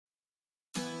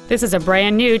This is a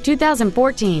brand new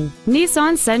 2014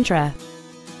 Nissan Sentra.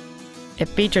 It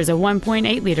features a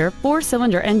 1.8-liter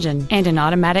four-cylinder engine and an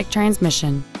automatic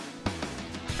transmission.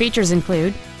 Features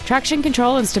include traction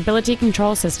control and stability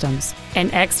control systems, an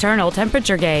external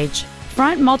temperature gauge,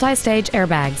 front multi-stage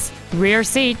airbags, rear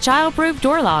seat child-proof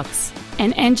door locks,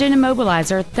 an engine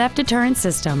immobilizer theft deterrent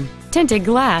system, tinted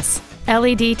glass,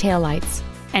 LED taillights,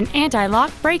 an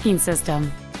anti-lock braking system,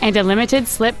 and a limited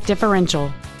slip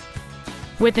differential.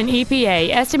 With an EPA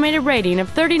estimated rating of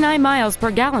 39 miles per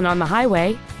gallon on the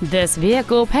highway, this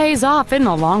vehicle pays off in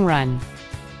the long run.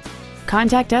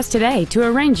 Contact us today to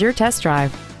arrange your test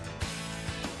drive.